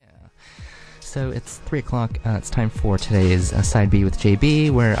So it's 3 o'clock. It's time for today's Side B with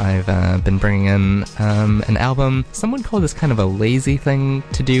JB, where I've been bringing in an album. Someone called this kind of a lazy thing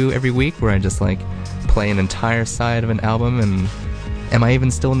to do every week, where I just play an entire side of an album. And am I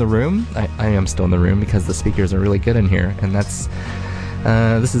even still in the room? I am still in the room because the speakers are really good in here, and this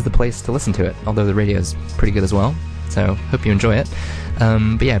is the place to listen to it. Although the radio is pretty good as well. So hope you enjoy it.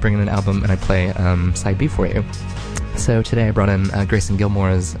 But yeah, I bring in an album and I play Side B for you. So today I brought in Grayson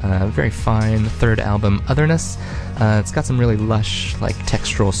Gilmore's very fine third album, Otherness. It's got some really lush,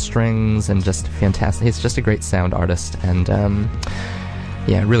 textural strings and just fantastic. He's just a great sound artist and,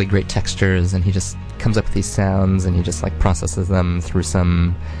 yeah, really great textures. And he just comes up with these sounds and he just processes them through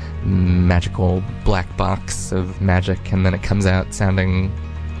some magical black box of magic, and then it comes out sounding.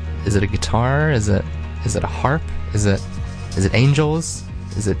 Is it a guitar? Is it a harp? Is it angels?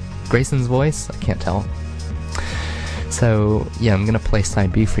 Is it Grayson's voice? I can't tell. So, yeah, I'm going to play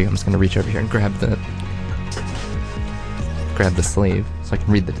Side B for you. I'm just going to reach over here and grab the sleeve so I can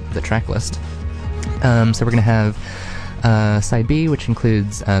read the track list. So we're going to have Side B, which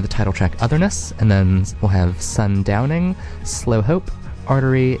includes the title track Otherness, and then we'll have Sundowning, Slow Hope,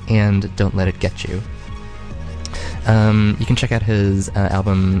 Artery, and Don't Let It Get You. You can check out his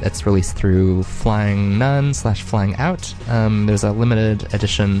album. It's released through Flying Nun/Flying Out. There's a limited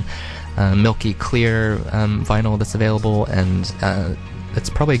edition milky clear vinyl that's available, and it's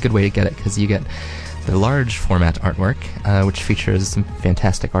probably a good way to get it because you get the large format artwork, which features some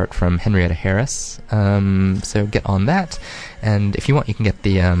fantastic art from Henrietta Harris. So get on that, and if you want, you can get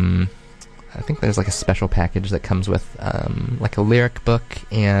the I think there's a special package that comes with a lyric book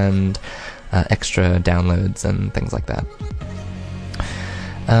and extra downloads and things like that.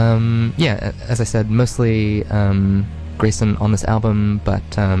 Yeah, as I said, mostly Grayson on this album, but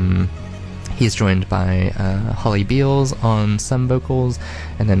he's joined by Holly Beals on some vocals,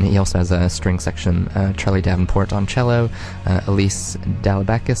 and then he also has a string section, Charlie Davenport on cello, Elise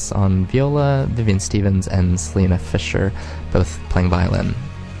Dalabakis on viola, Vivian Stevens and Selena Fisher both playing violin.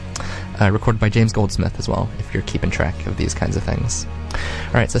 Recorded by James Goldsmith as well, if you're keeping track of these kinds of things.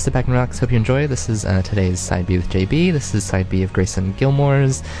 Alright, so sit back and relax, hope you enjoy. This is today's Side B with JB. This is Side B of Grayson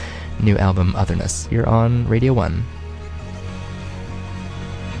Gilmore's new album, Otherness. You're on Radio 1.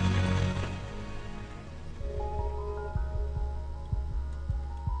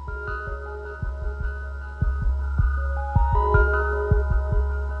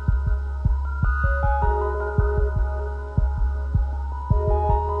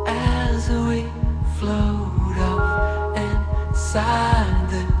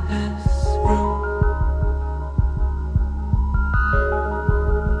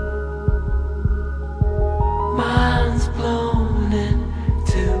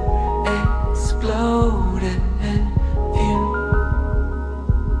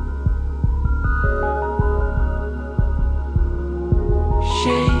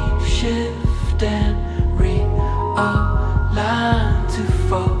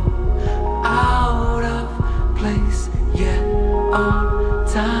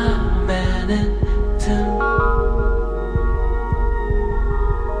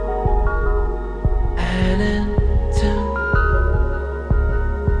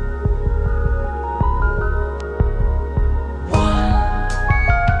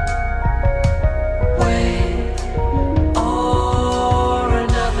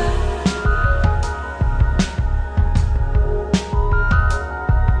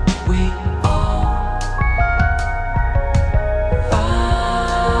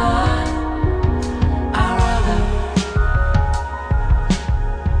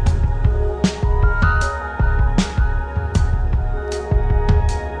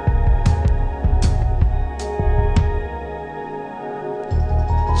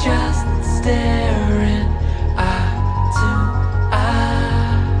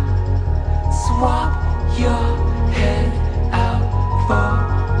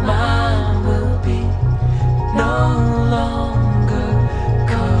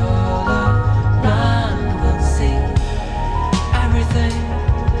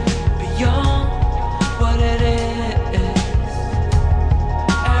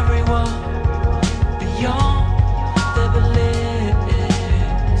 Beyond the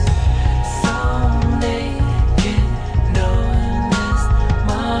beliefs, so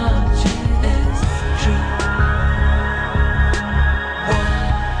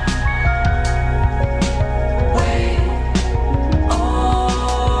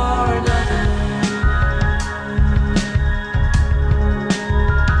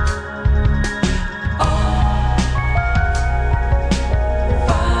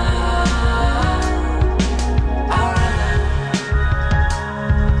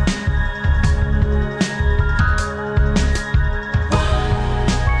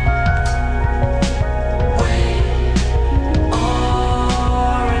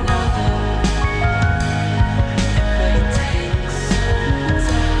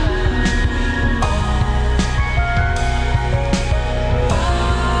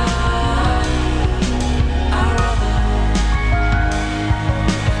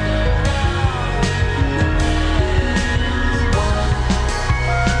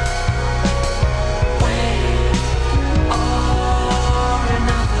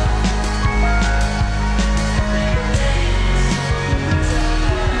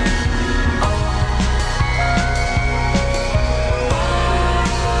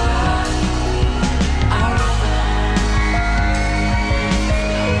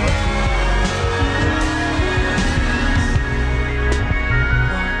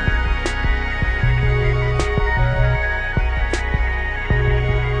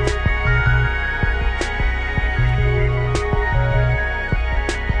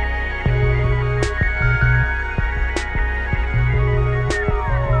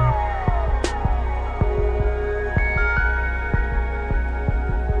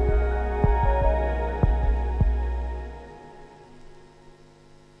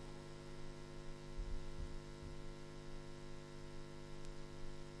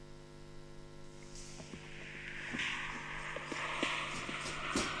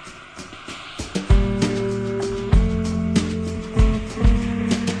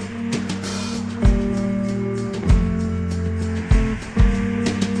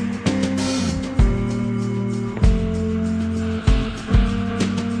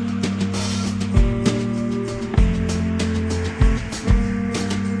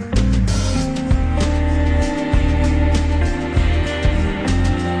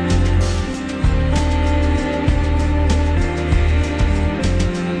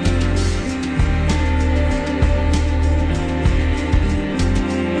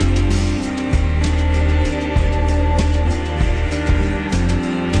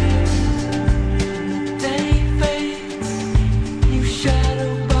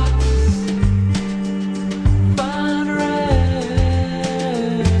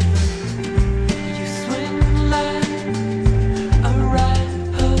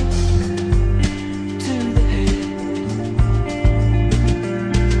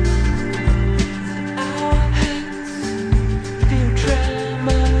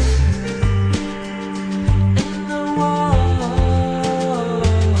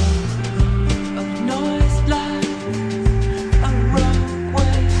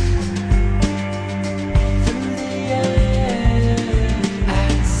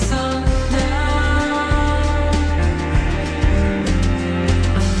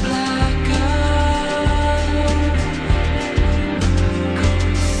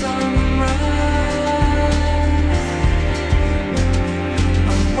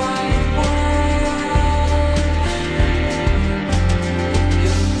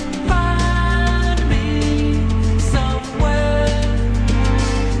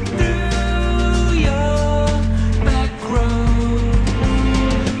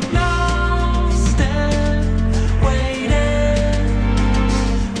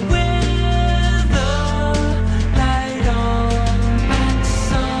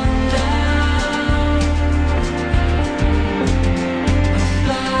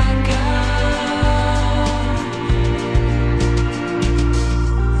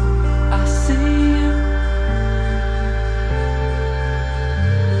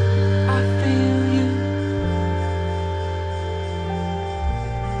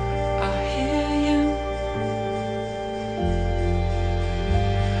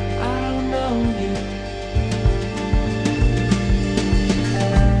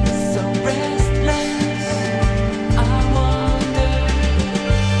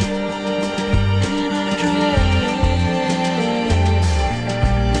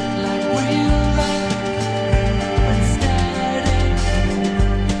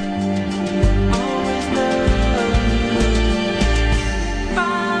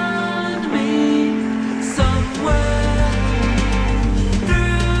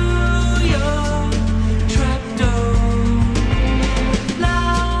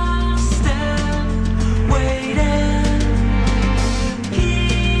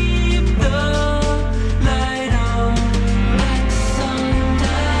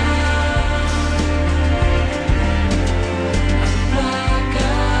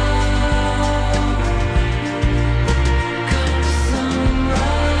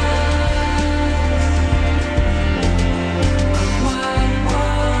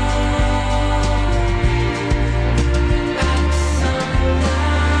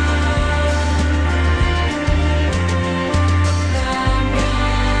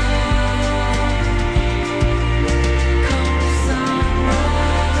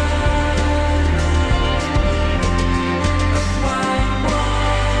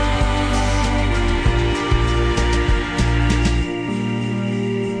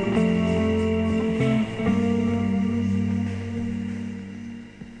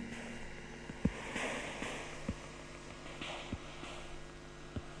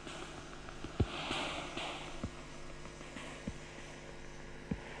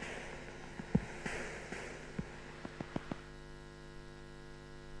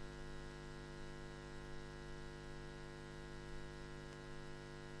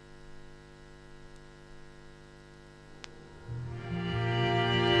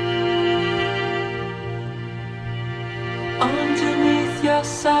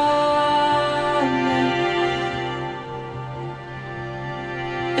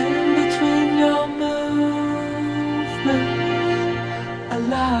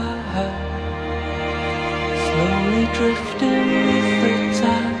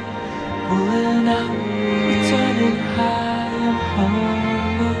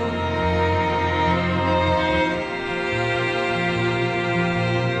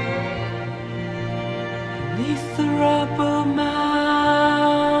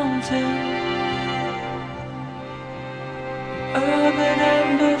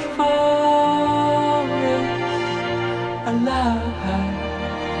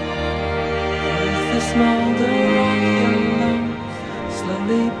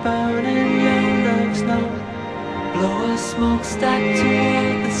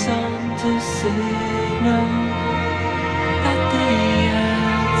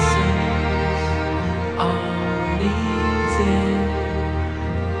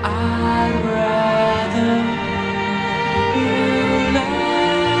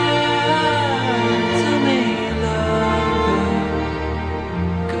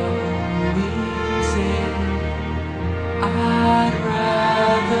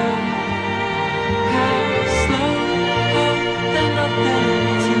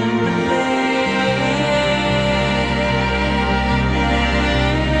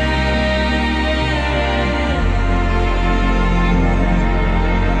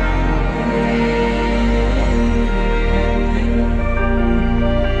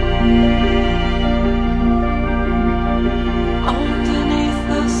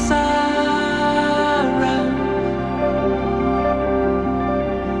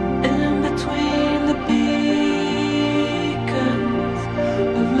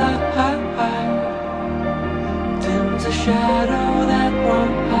dims a shadow that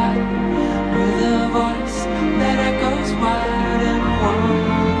won't hide, with a voice that echoes wide and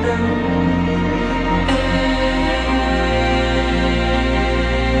wonder.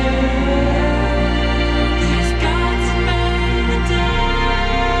 These gods made a difference.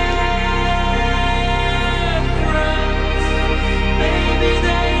 Maybe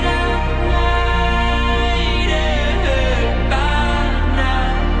they don't hide it by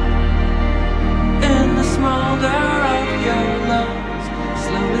now. In the smolder of your lungs,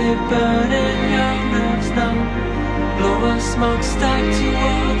 slowly burning your nerves numb. Blow a smokestack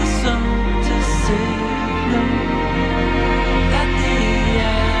toward the sun to signal that the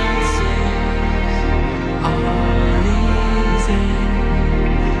answers aren't easy.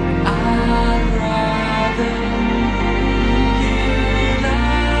 I'd rather you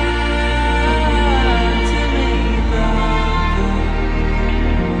lie to me, lover.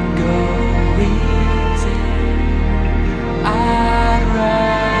 Go easy. I'd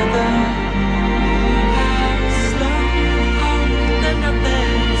rather have slow hope than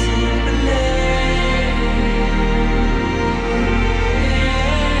nothing to believe.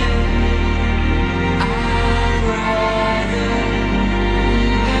 I'd rather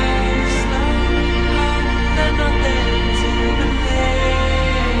have slow hope than nothing to believe.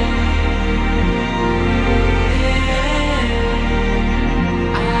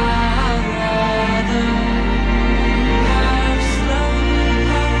 I'd rather have slow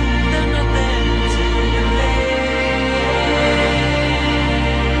hope than nothing to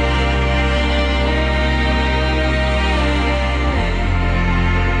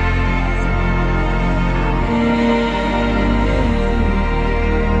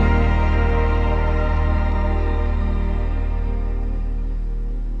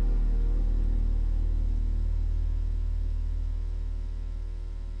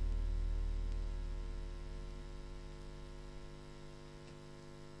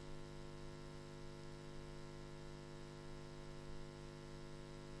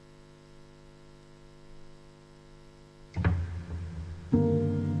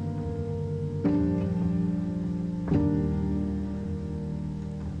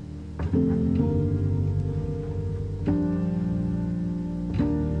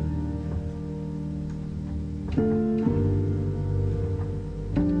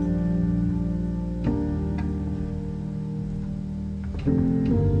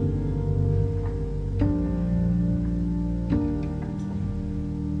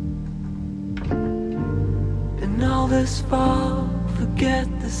In all this fall, forget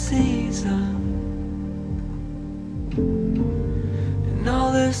the season. In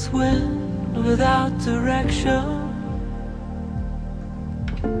all this wind without direction.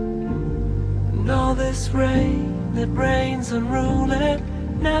 In all this rain that rains unruly,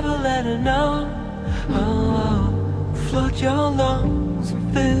 never let it know. Oh, flood your lungs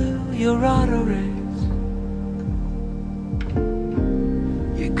and fill your arteries.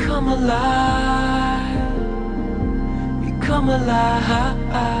 You come alive, you come alive.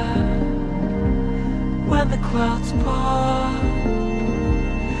 When the clouds part,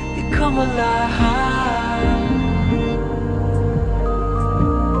 you come alive.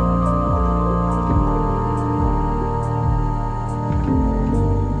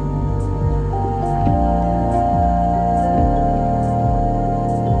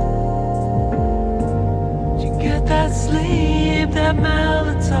 That sleep, that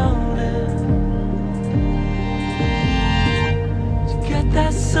melatonin, to get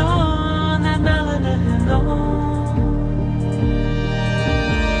that sun, that melanin on.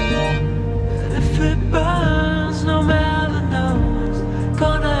 And if it burns, no melano's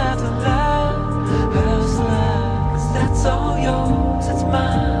gonna have to last. 'Cause that's all yours, it's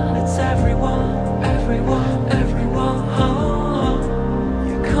mine, it's everyone, everyone, everyone.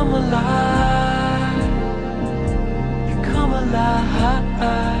 You come alive.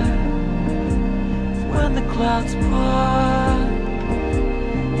 When the clouds part,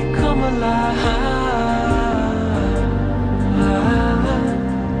 you come alive.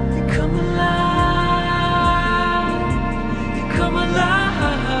 You come alive. You come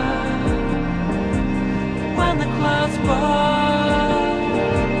alive. When the clouds part,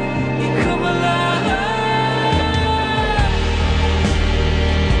 you come alive.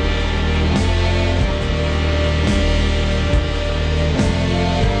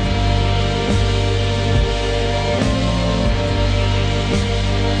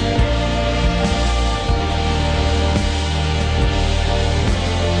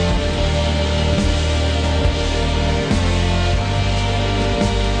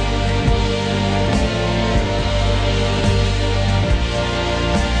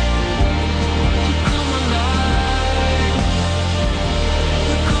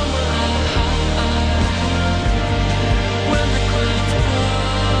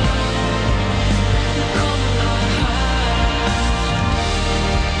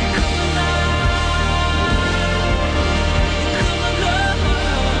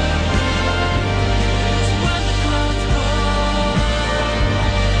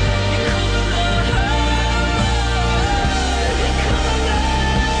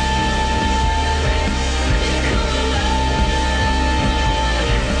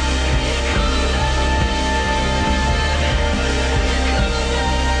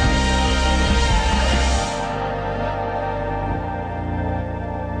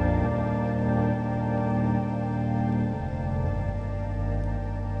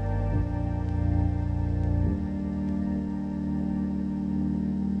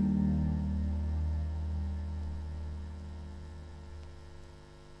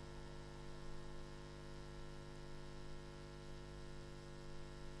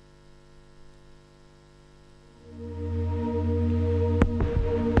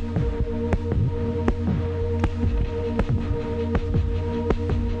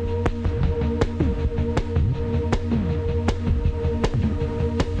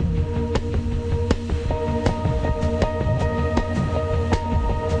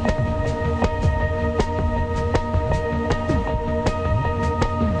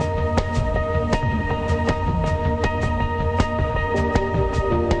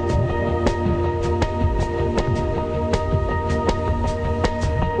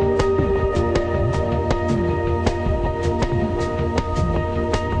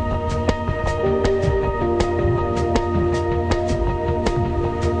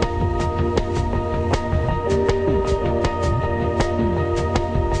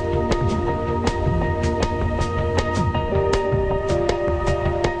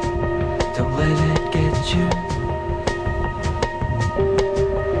 Don't let it get you.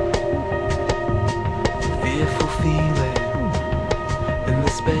 Fearful feeling in the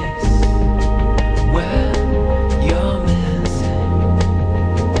space where you're missing.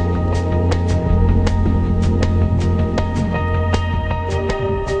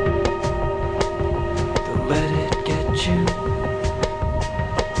 Don't let it get you.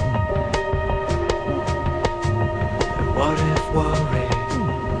 And what if worry?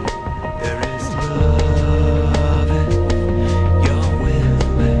 There is love if you're willing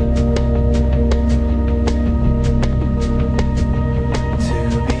to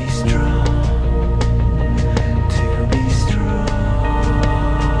be strong, to be strong.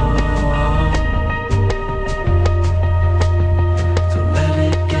 Don't let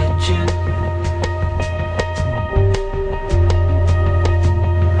it get you.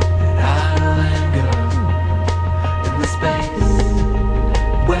 And idle anger in the space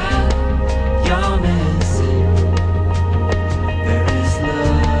where you're missing. There is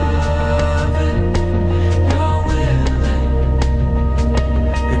love and you're willing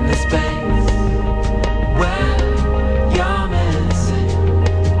in the space where you're missing.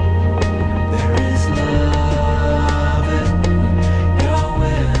 There is love and you're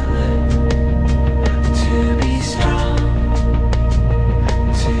willing to be strong,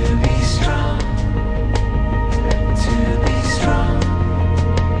 to be strong, to be strong.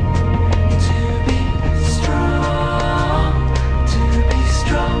 To be strong, to be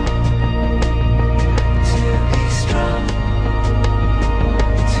strong, to be strong,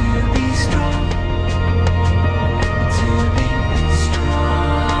 to be strong, to be strong, to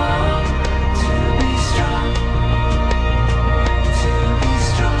be strong,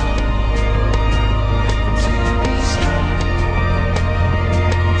 to be strong,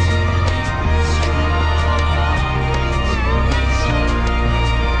 to be strong,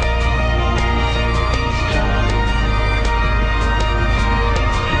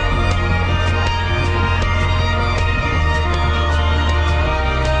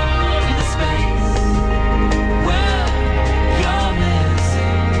 in the space where you're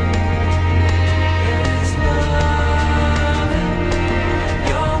missing. There is love and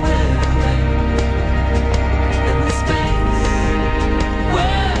you're willing in the space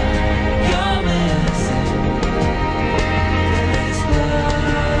where you're missing. There is love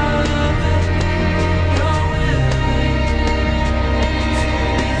and you're willing to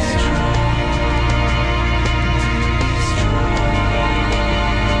be strong, to be strong.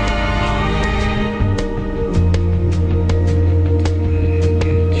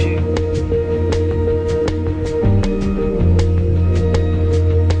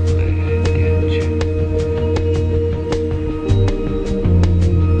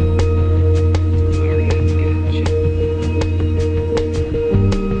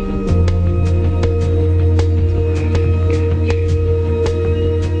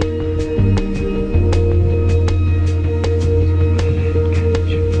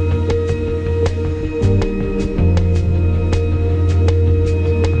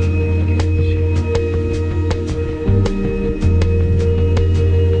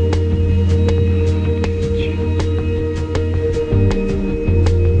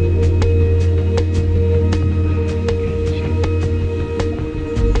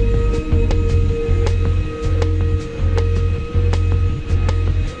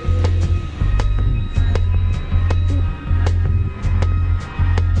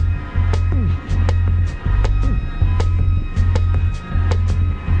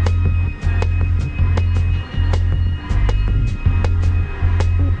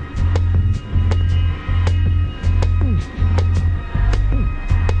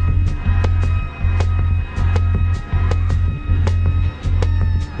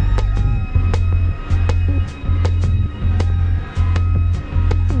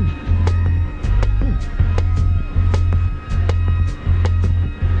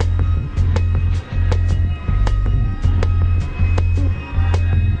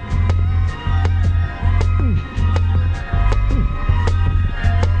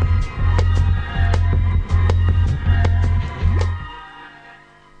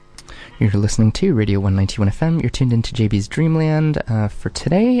 You're listening to Radio 191 FM. You're tuned into JB's Dreamland for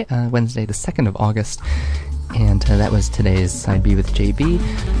today, Wednesday, the 2nd of August. And that was today's Side B with JB.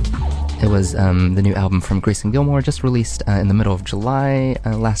 It was the new album from Grayson Gilmore, just released in the middle of July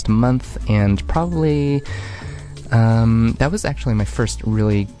last month, and probably That was actually my first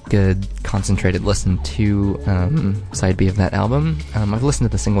really good concentrated listen to side B of that album. I've listened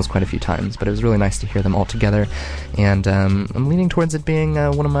to the singles quite a few times, but it was really nice to hear them all together, and I'm leaning towards it being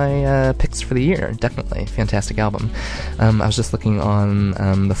one of my picks for the year. Definitely. Fantastic album. I was just looking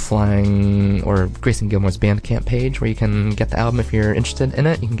on the Flying, or Grayson Gilmore's Bandcamp page, where you can get the album if you're interested in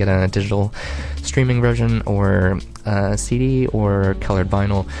it. You can get a digital streaming version, or CD, or colored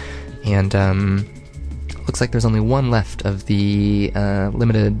vinyl, and looks like there's only one left of the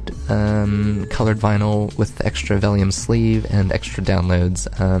limited colored vinyl with the extra Valium sleeve and extra downloads,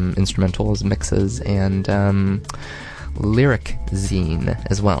 instrumentals, mixes, and lyric zine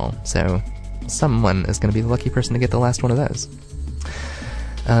as well. So someone is going to be the lucky person to get the last one of those.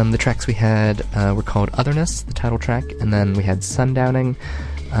 The tracks we had were called Otherness, the title track, and then we had Sundowning,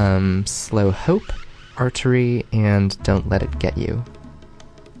 Slow Hope, Archery, and Don't Let It Get You.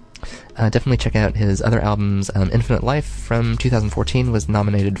 Definitely check out his other albums. Infinite Life from 2014 was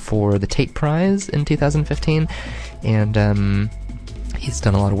nominated for the Tate Prize in 2015, and he's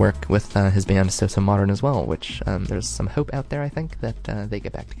done a lot of work with his band So So Modern as well, which there's some hope out there, I think, that they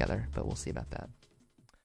get back together, but we'll see about that.